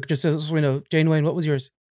pick real quick? Just so we know, Janeway, what was yours?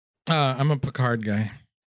 I'm a Picard guy.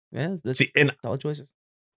 Yeah, that's solid choices.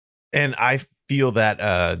 And I feel that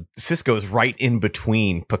Sisko's right in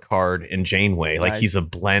between Picard and Janeway. Like, he's a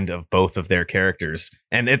blend of both of their characters,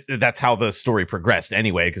 and that's how the story progressed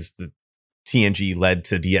anyway. Because the TNG led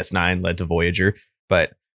to DS9, led to Voyager,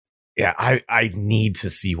 but. Yeah, I need to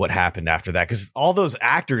see what happened after that, because all those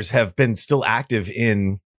actors have been still active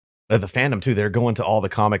in the fandom too. They're going to all the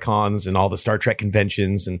Comic Cons and all the Star Trek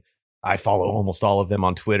conventions, and I follow almost all of them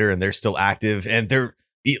on Twitter, and they're still active. And they're,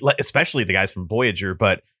 especially the guys from Voyager,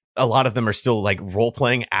 but a lot of them are still like role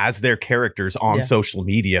playing as their characters on social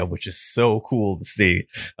media, which is so cool to see.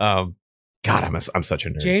 God, I'm such a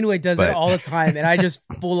nerd. Janeway does it all the time, and I just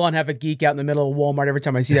full on have a geek out in the middle of Walmart every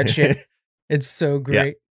time I see that shit. It's so great.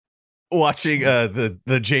 Yeah. Watching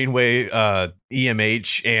the Janeway,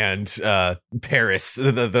 EMH, and Paris,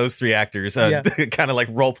 those three actors kind of like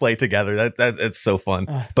role play together. That's it's so fun.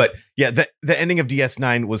 But yeah, the ending of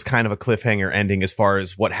DS9 was kind of a cliffhanger ending as far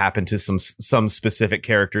as what happened to some specific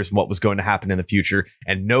characters and what was going to happen in the future.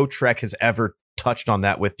 And no Trek has ever touched on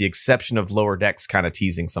that, with the exception of Lower Decks kind of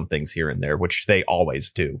teasing some things here and there, which they always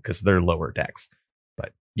do because they're Lower Decks.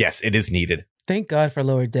 Yes, it is needed. Thank God for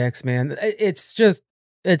Lower Decks, man. It's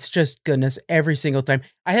just goodness every single time.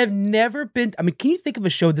 I have never been. I mean, can you think of a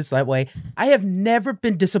show that's that way? I have never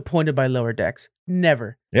been disappointed by Lower Decks.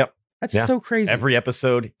 Never. Yep. That's Yeah. so crazy. Every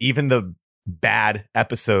episode, even the bad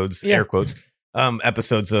episodes, Yeah. air quotes,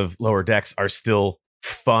 episodes of Lower Decks are still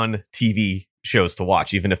fun TV shows to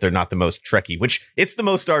watch, even if they're not the most Trekky, which it's the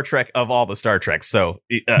most Star Trek of all the Star Treks. So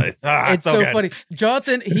It's so good. funny.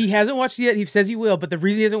 Jonathan, he hasn't watched it yet. He says he will, but the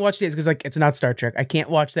reason he hasn't watched it is because like it's not Star Trek. I can't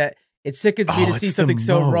watch that. It sickens me to Oh, see it's the something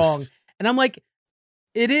so most. wrong. And I'm like,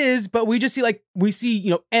 it is, but we just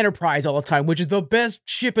see Enterprise all the time, which is the best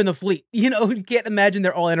ship in the fleet. You can't imagine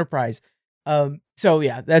they're all Enterprise. So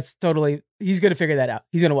yeah, that's totally, he's gonna figure that out.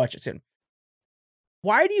 He's gonna watch it soon.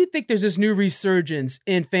 Why do you think there's this new resurgence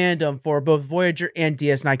in fandom for both Voyager and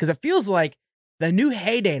DS9? Because it feels like the new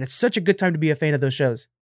heyday, and it's such a good time to be a fan of those shows.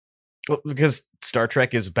 Well, because Star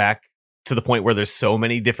Trek is back to the point where there's so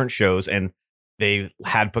many different shows, and they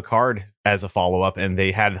had Picard as a follow-up, and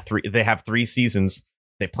they have 3 seasons.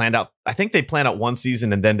 I think they planned out 1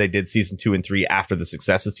 season, and then they did season 2 and 3 after the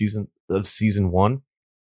success of season 1.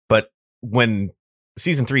 But when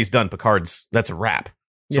season 3 is done, that's a wrap.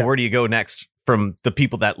 So Yeah. where do you go next from the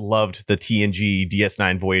people that loved the TNG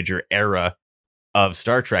DS9 Voyager era of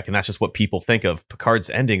Star Trek? And that's just what people think of. Picard's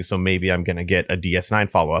ending, so maybe I'm going to get a DS9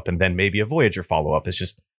 follow-up and then maybe a Voyager follow-up. It's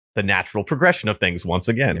just the natural progression of things once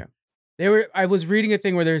again. Yeah. I was reading a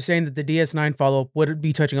thing where they were saying that the DS9 follow-up would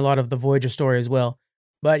be touching a lot of the Voyager story as well.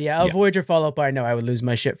 But yeah, a Yeah. Voyager follow-up I know I would lose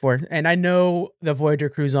my shit for. And I know the Voyager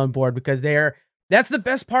crew's on board because that's the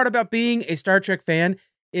best part about being a Star Trek fan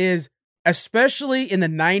is, especially in the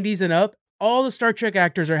 90s and up, all the Star Trek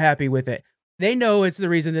actors are happy with it. They know it's the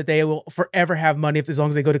reason that they will forever have money as long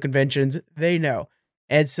as they go to conventions. They know.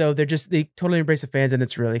 And so they totally embrace the fans, and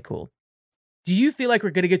it's really cool. Do you feel like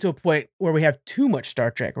we're going to get to a point where we have too much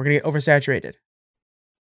Star Trek? We're going to get oversaturated?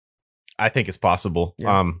 I think it's possible.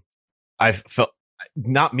 Yeah. I've felt,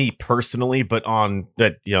 not me personally, but on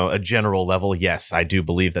a general level, yes, I do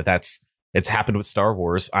believe it's happened with Star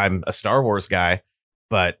Wars. I'm a Star Wars guy,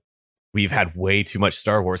 but we've had way too much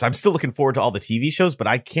Star Wars. I'm still looking forward to all the TV shows, but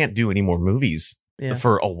I can't do any more movies Yeah.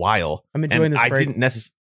 for a while. I'm enjoying this break.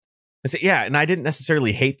 And I didn't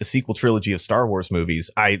necessarily hate the sequel trilogy of Star Wars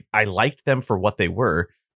movies. I liked them for what they were,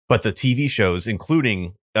 but the TV shows,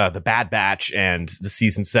 including the Bad Batch and the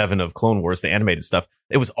season 7 of Clone Wars, the animated stuff,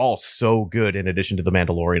 it was all so good in addition to the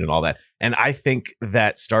Mandalorian and all that. And I think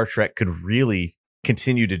that Star Trek could really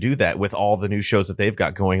continue to do that with all the new shows that they've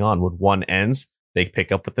got going on. When one ends, they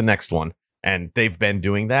pick up with the next one, and they've been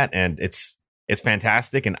doing that, and it's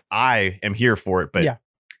fantastic, and I am here for it. But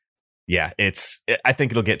yeah, I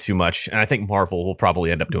think it'll get too much, and I think Marvel will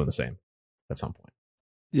probably end up doing the same at some point.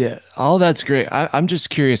 Yeah, all that's great. I'm just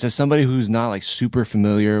curious, as somebody who's not like super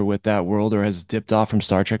familiar with that world or has dipped off from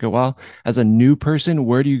Star Trek a while, as a new person,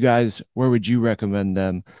 where would you recommend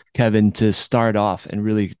them, Kevin, to start off and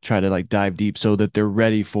really try to like dive deep so that they're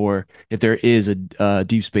ready for if there is a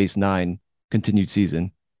Deep Space Nine continued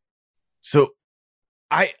season? So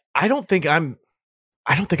I don't think I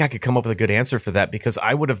could come up with a good answer for that, because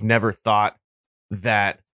I would have never thought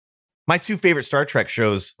that my 2 favorite Star Trek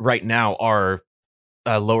shows right now are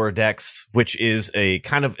Lower Decks, which is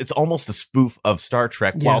it's almost a spoof of Star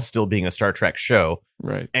Trek while still being a Star Trek show.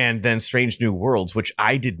 Right. And then Strange New Worlds, which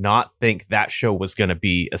I did not think that show was going to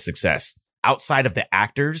be a success. Outside of the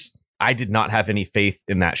actors, I did not have any faith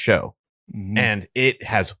in that show. Mhm. And it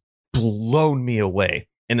has blown me away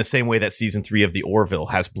in the same way that season 3 of The Orville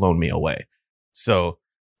has blown me away. So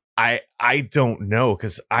I don't know,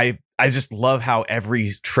 because I just love how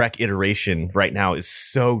every Trek iteration right now is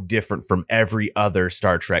so different from every other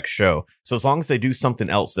Star Trek show. So as long as they do something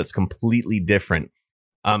else that's completely different,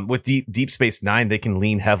 with Deep Space Nine, they can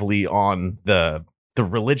lean heavily on the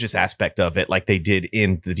religious aspect of it, like they did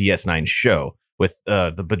in the DS9 show with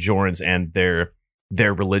the Bajorans and their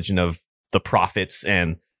religion of the prophets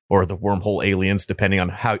or the wormhole aliens, depending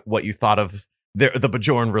on what you thought of the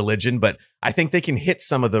Bajoran religion. But I think they can hit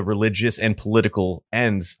some of the religious and political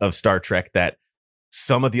ends of Star Trek that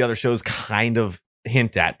some of the other shows kind of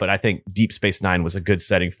hint at. But I think Deep Space Nine was a good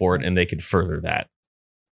setting for it, and they could further that.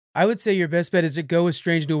 I would say your best bet is to go with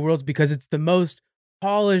Strange New Worlds because it's the most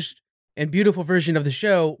polished and beautiful version of the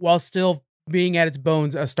show while still being at its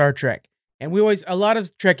bones a Star Trek. And a lot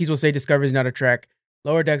of Trekkies will say Discovery is not a Trek,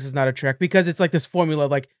 Lower Decks is not a Trek, because it's like this formula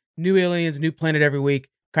of like new aliens, new planet every week,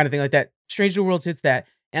 kind of thing like that. Strange New Worlds hits that.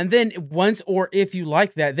 And then once, or if you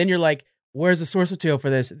like that, then you're like, where's the source material for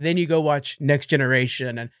this? Then you go watch Next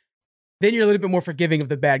Generation, and then you're a little bit more forgiving of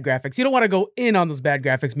the bad graphics. You don't want to go in on those bad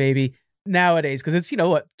graphics maybe, nowadays because it's,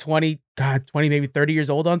 20, 20, maybe 30 years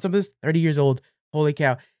old on some of this, 30 years old. Holy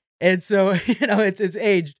cow. And so, it's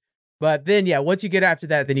aged. But then, yeah, once you get after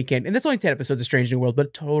that, then you can. And it's only 10 episodes of Strange New World,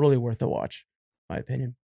 but totally worth a watch, in my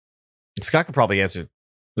opinion. Scott could probably answer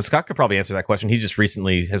that question. He just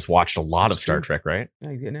recently has watched a lot of Star Trek, right? Yeah,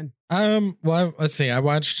 you're getting in. Well, let's see. I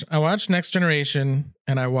watched Next Generation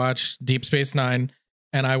and I watched Deep Space Nine,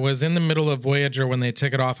 and I was in the middle of Voyager when they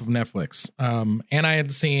took it off of Netflix. And I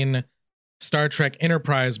had seen Star Trek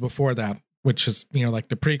Enterprise before that, which is, like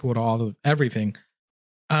the prequel to all of everything.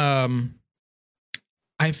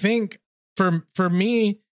 I think for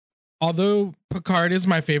me, although Picard is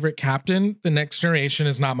my favorite captain, The Next Generation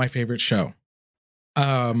is not my favorite show.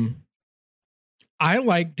 I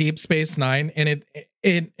like Deep Space Nine, and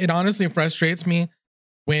it honestly frustrates me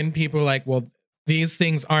when people are like, well, these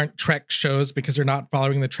things aren't Trek shows because they're not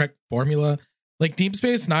following the Trek formula. Like Deep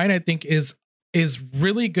Space Nine, I think is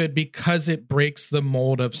really good because it breaks the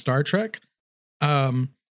mold of Star Trek.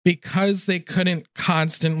 Because they couldn't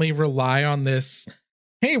constantly rely on this,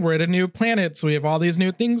 hey, we're at a new planet, so we have all these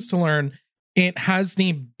new things to learn. It has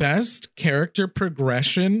the best character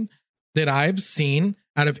progression that I've seen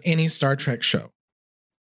out of any Star Trek show.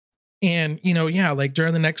 And, like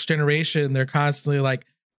during The Next Generation, they're constantly like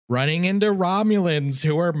running into Romulans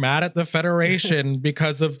who are mad at the Federation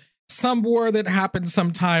because of some war that happened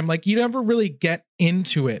sometime. Like you never really get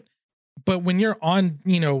into it. But when you're on,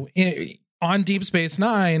 on Deep Space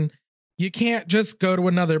Nine, you can't just go to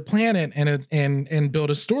another planet and build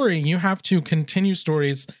a story. You have to continue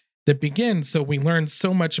stories that begin. So we learn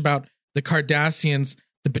so much about the Cardassians,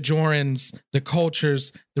 the Bajorans, the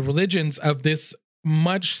cultures, the religions of this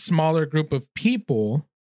much smaller group of people.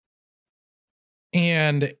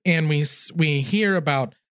 And we hear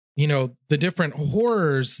about, the different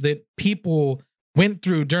horrors that people went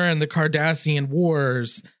through during the Cardassian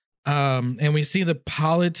wars. And we see the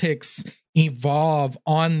politics evolve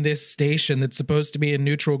on this station that's supposed to be a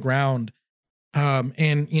neutral ground.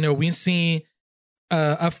 And we see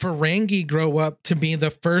a Ferengi grow up to be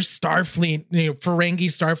the first Starfleet, Ferengi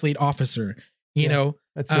Starfleet officer.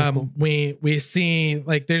 That's so cool. We see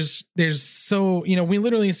like there's so we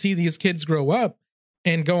literally see these kids grow up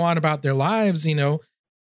and go on about their lives.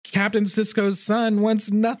 Captain Sisko's son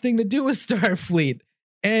wants nothing to do with Starfleet,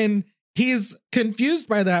 and he's confused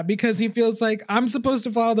by that because he feels like I'm supposed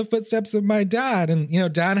to follow the footsteps of my dad. And,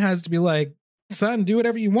 dad has to be like, son, do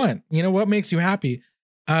whatever you want. What makes you happy?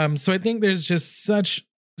 So I think there's just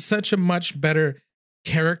such a much better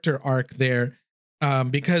character arc there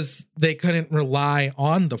because they couldn't rely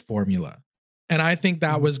on the formula. And I think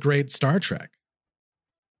that was great Star Trek.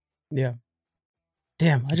 Yeah.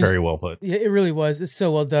 Damn. Very well put. Yeah, it really was. It's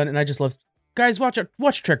so well done. And I just love, guys, watch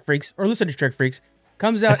Trek Freaks or listen to Trek Freaks.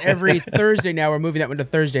 Comes out every Thursday now. We're moving that one to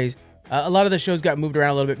Thursdays. A lot of the shows got moved around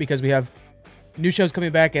a little bit because we have new shows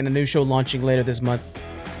coming back and a new show launching later this month.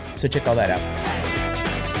 So check all that out.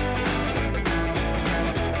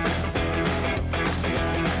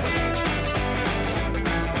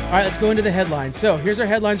 All right, let's go into the headlines. So here's our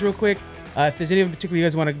headlines real quick. If there's any in particular you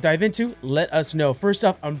guys want to dive into, let us know. First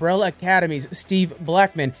up, Umbrella Academy's Steve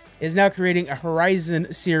Blackman is now creating a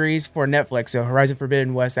Horizon series for Netflix. So Horizon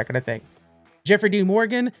Forbidden West, that kind of thing. Jeffrey D.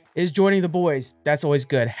 Morgan is joining The Boys. That's always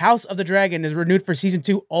good. House of the Dragon is renewed for season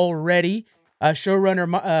 2 already.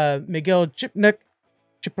 Showrunner Miguel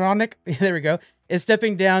Chipronic, there we go, is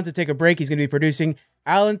stepping down to take a break. He's going to be producing.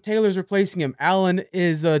 Alan Taylor's replacing him. Alan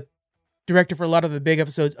is the director for a lot of the big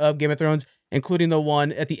episodes of Game of Thrones, including the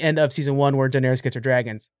one at the end of season 1 where Daenerys gets her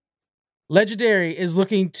dragons. Legendary is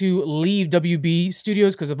looking to leave WB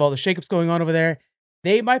Studios because of all the shakeups going on over there.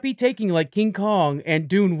 They might be taking like King Kong and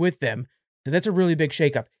Dune with them. So that's a really big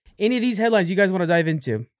shakeup. Any of these headlines you guys want to dive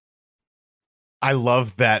into? I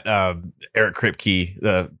love that Eric Kripke,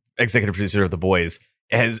 the executive producer of The Boys,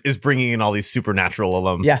 is bringing in all these Supernatural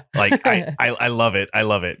alum. Yeah. Like I love it. I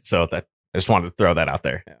love it. So that I just wanted to throw that out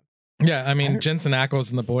there. Yeah, I mean, Jensen Ackles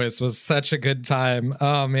in The Boys was such a good time.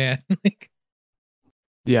 Oh man.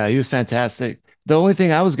 Yeah, he was fantastic. The only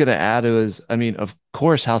thing I was gonna add was, of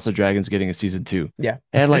course, House of Dragons getting a season 2. Yeah,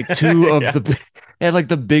 it had like two of Yeah. it had like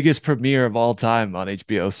the biggest premiere of all time on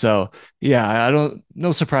HBO. So yeah,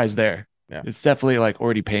 no surprise there. Yeah. It's definitely like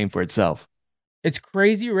already paying for itself. it's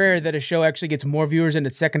crazy rare that a show actually gets more viewers in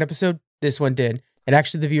its second episode. This one did, and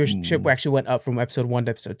actually the viewership actually went up from episode 1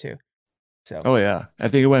 to episode 2. So, Oh yeah, I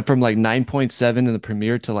think it went from like 9.7 in the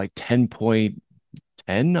premiere to like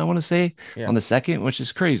 10.10, I want to say, on the second, which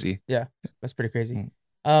is crazy. that's pretty crazy.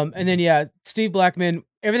 And then, Steve Blackman,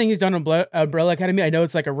 everything he's done on Umbrella Academy, I know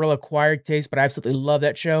it's like a real acquired taste, but I absolutely love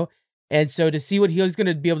that show. And so to see what he's going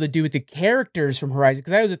to be able to do with the characters from Horizon,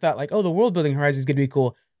 because I always thought like, oh, the world building Horizon is going to be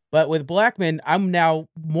cool. But with Blackman, I'm now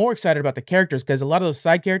more excited about the characters because a lot of those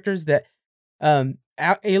side characters that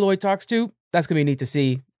Aloy talks to, that's going to be neat to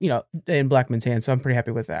see, in Blackman's hands. So I'm pretty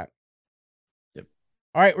happy with that. Yep.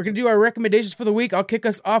 All right, we're going to do our recommendations for the week. I'll kick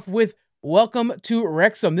us off with Welcome to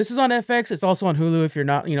Wrexham. This is on FX. It's also on Hulu if you're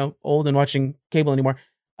not, old and watching cable anymore.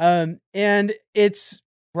 And it's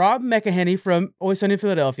Rob McElhenney from Always Sunny in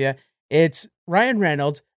Philadelphia. It's Ryan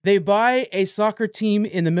Reynolds. They buy a soccer team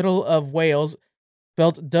in the middle of Wales,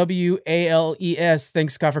 spelled Wales.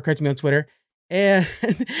 Thanks, Scott, for correcting me on Twitter. And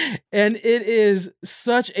it is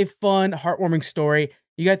such a fun, heartwarming story.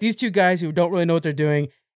 You got these two guys who don't really know what they're doing.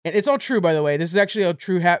 And it's all true, by the way. This is actually a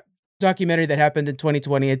true documentary that happened in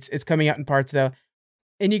 2020. It's coming out in parts, though.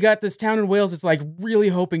 And you got this town in Wales that's like really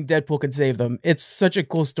hoping Deadpool can save them. It's such a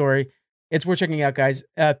cool story. It's worth checking out, guys.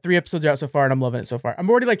 3 episodes are out so far, and I'm loving it so far. I'm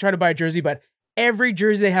already like trying to buy a jersey, but every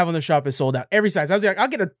jersey they have on the shop is sold out. Every size. I was like, I'll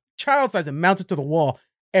get a child size and mount it to the wall.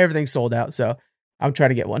 Everything's sold out. So I'm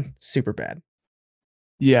trying to get one. Super bad.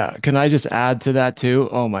 Yeah. Can I just add to that too?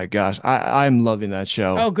 Oh my gosh. I'm loving that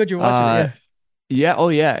show. Oh, good. You're watching it. Yeah. Yeah. Oh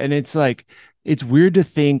yeah. And it's like, it's weird to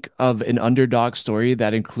think of an underdog story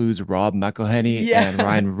that includes Rob McElhenney and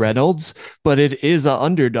Ryan Reynolds, but it is an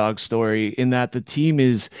underdog story in that the team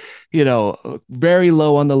is, very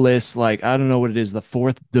low on the list. Like, I don't know what it is, the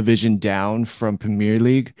 4th division down from Premier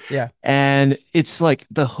League. Yeah. And it's like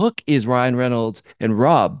the hook is Ryan Reynolds and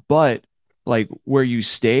Rob, but like where you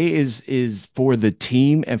stay is for the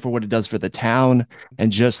team and for what it does for the town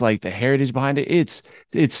and just like the heritage behind it.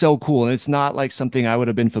 It's so cool. And it's not like something I would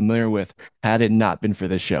have been familiar with had it not been for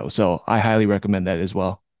this show. So I highly recommend that as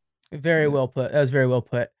well. Very well put. That was very well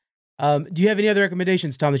put. Do you have any other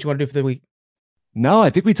recommendations, Tom, that you want to do for the week? No, I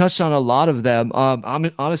think we touched on a lot of them.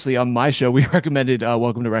 I'm honestly on my show, we recommended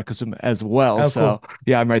Welcome to Wrexham as well. Oh, so cool.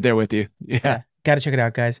 Yeah, I'm right there with you. Yeah. Got to check it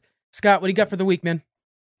out, guys. Scott, what do you got for the week, man?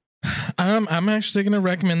 I'm actually going to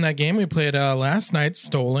recommend that game we played last night,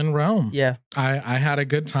 Stolen Realm. Yeah. I had a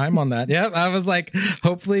good time on that. Yeah. I was like,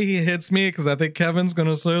 hopefully he hits me because I think Kevin's going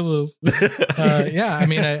to say this. Yeah. I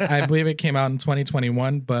mean, I believe it came out in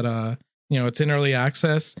 2021, but, it's in early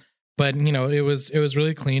access. But, it was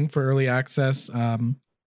really clean for early access. And,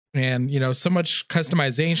 so much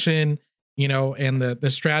customization, and the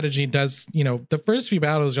strategy does, the first few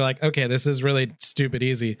battles are like, okay, this is really stupid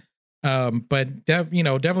easy. But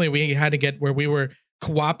definitely we had to get where we were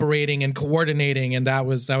cooperating and coordinating, and that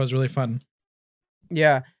was really fun.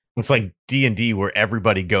 Yeah. It's like D&D where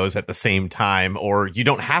everybody goes at the same time, or you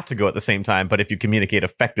don't have to go at the same time, but if you communicate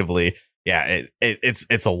effectively, yeah,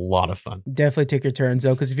 it's a lot of fun. Definitely take your turns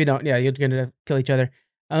though, because if you don't, you're gonna kill each other.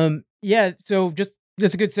 Yeah, so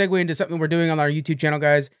that's a good segue into something we're doing on our YouTube channel,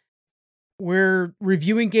 guys. We're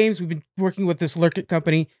reviewing games. We've been working with this Lurkit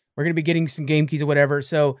company. We're gonna be getting some game keys or whatever.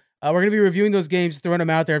 So we're going to be reviewing those games, throwing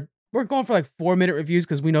them out there. We're going for like 4-minute reviews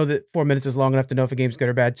because we know that 4 minutes is long enough to know if a game's good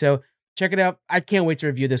or bad. So check it out. I can't wait to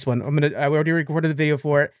review this one. I already recorded the video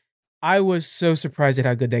for it. I was so surprised at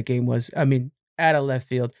how good that game was. I mean, out of left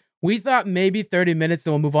field. We thought maybe 30 minutes,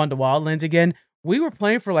 then we'll move on to Wildlands again. We were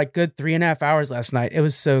playing for like good 3.5 hours last night. It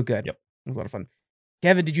was so good. Yep. It was a lot of fun.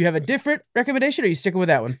 Kevin, did you have a different recommendation or are you sticking with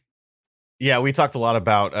that one? Yeah, we talked a lot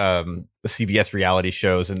about the CBS reality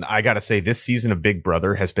shows, and I got to say, this season of Big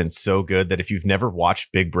Brother has been so good that if you've never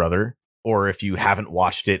watched Big Brother, or if you haven't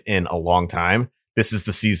watched it in a long time, this is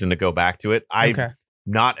the season to go back to it. I'm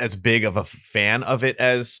not as big of a fan of it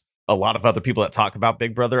as a lot of other people that talk about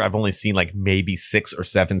Big Brother. I've only seen like maybe 6 or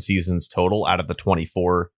 7 seasons total out of the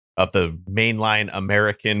 24 of the mainline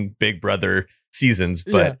American Big Brother seasons.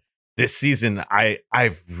 But this season,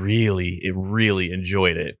 I've really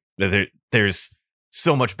enjoyed it. There's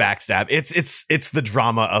so much backstab. It's the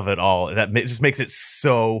drama of it all that just makes it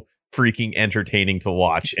so freaking entertaining to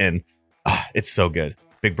watch, and it's so good.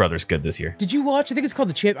 Big Brother's good this year. Did you watch? I think it's called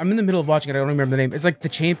the Champ. I'm in the middle of watching it. I don't remember the name. It's like the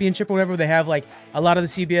Championship or whatever. They have like a lot of the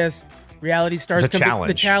CBS reality stars. The Challenge.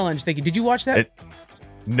 The Challenge. Thank you. Did you watch that?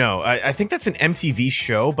 No, I think that's an MTV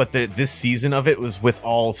show, but this season of it was with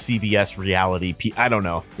all CBS reality. I don't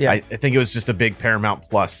know. Yeah. I think it was just a big Paramount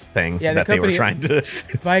Plus thing that they were trying to.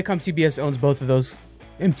 Viacom CBS owns both of those,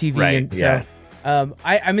 MTV. Right, and so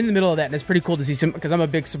I'm in the middle of that, and it's pretty cool to see some, because I'm a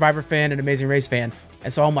big Survivor fan and Amazing Race fan.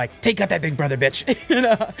 And so I'm like, take out that Big Brother, bitch.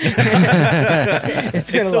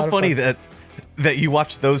 It's so funny that you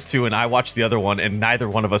watch those two and I watch the other one, and neither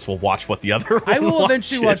one of us will watch what the other one I will watches.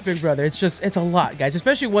 eventually watch Big Brother. It's a lot, guys.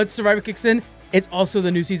 Especially once Survivor kicks in. It's also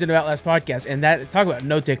the new season of Outlast podcast, and that, talk about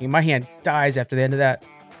note taking. My hand dies after the end of that.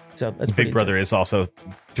 So that's pretty Big Brother intense. is also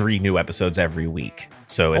 3 new episodes every week.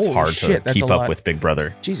 So it's Holy hard shit, to that's keep a up lot. with Big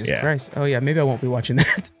Brother. Jesus Yeah. Christ. Oh yeah, maybe I won't be watching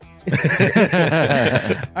that.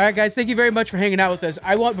 All right, guys, thank you very much for hanging out with us.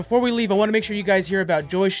 Before we leave, I want to make sure you guys hear about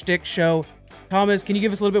Joystick Show. Thomas, can you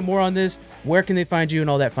give us a little bit more on this? Where can they find you and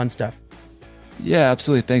all that fun stuff? Yeah,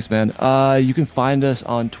 absolutely. Thanks, man. You can find us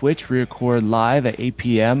on Twitch. We record live at 8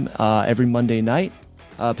 p.m. Every Monday night,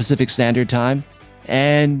 Pacific Standard Time.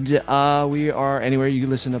 And we are anywhere you can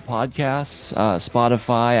listen to podcasts,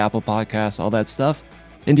 Spotify, Apple Podcasts, all that stuff.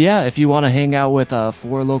 And yeah, if you want to hang out with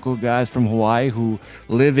 4 local guys from Hawaii who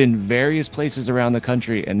live in various places around the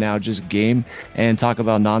country and now just game and talk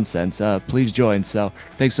about nonsense, please join. So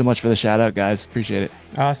thanks so much for the shout out, guys. Appreciate it.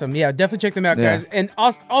 Awesome. Yeah, definitely check them out, Yeah. guys. And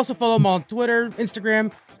also follow them on Twitter,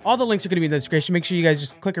 Instagram. All the links are going to be in the description. Make sure you guys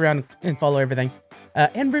just click around and follow everything.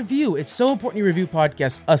 And review. It's so important you review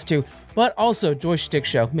podcasts, us too, but also Joystick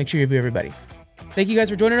Show. Make sure you review everybody. Thank you guys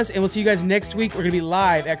for joining us, and we'll see you guys next week. We're going to be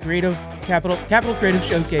live at Capital Creative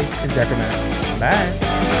Showcase in Sacramento.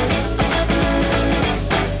 Bye.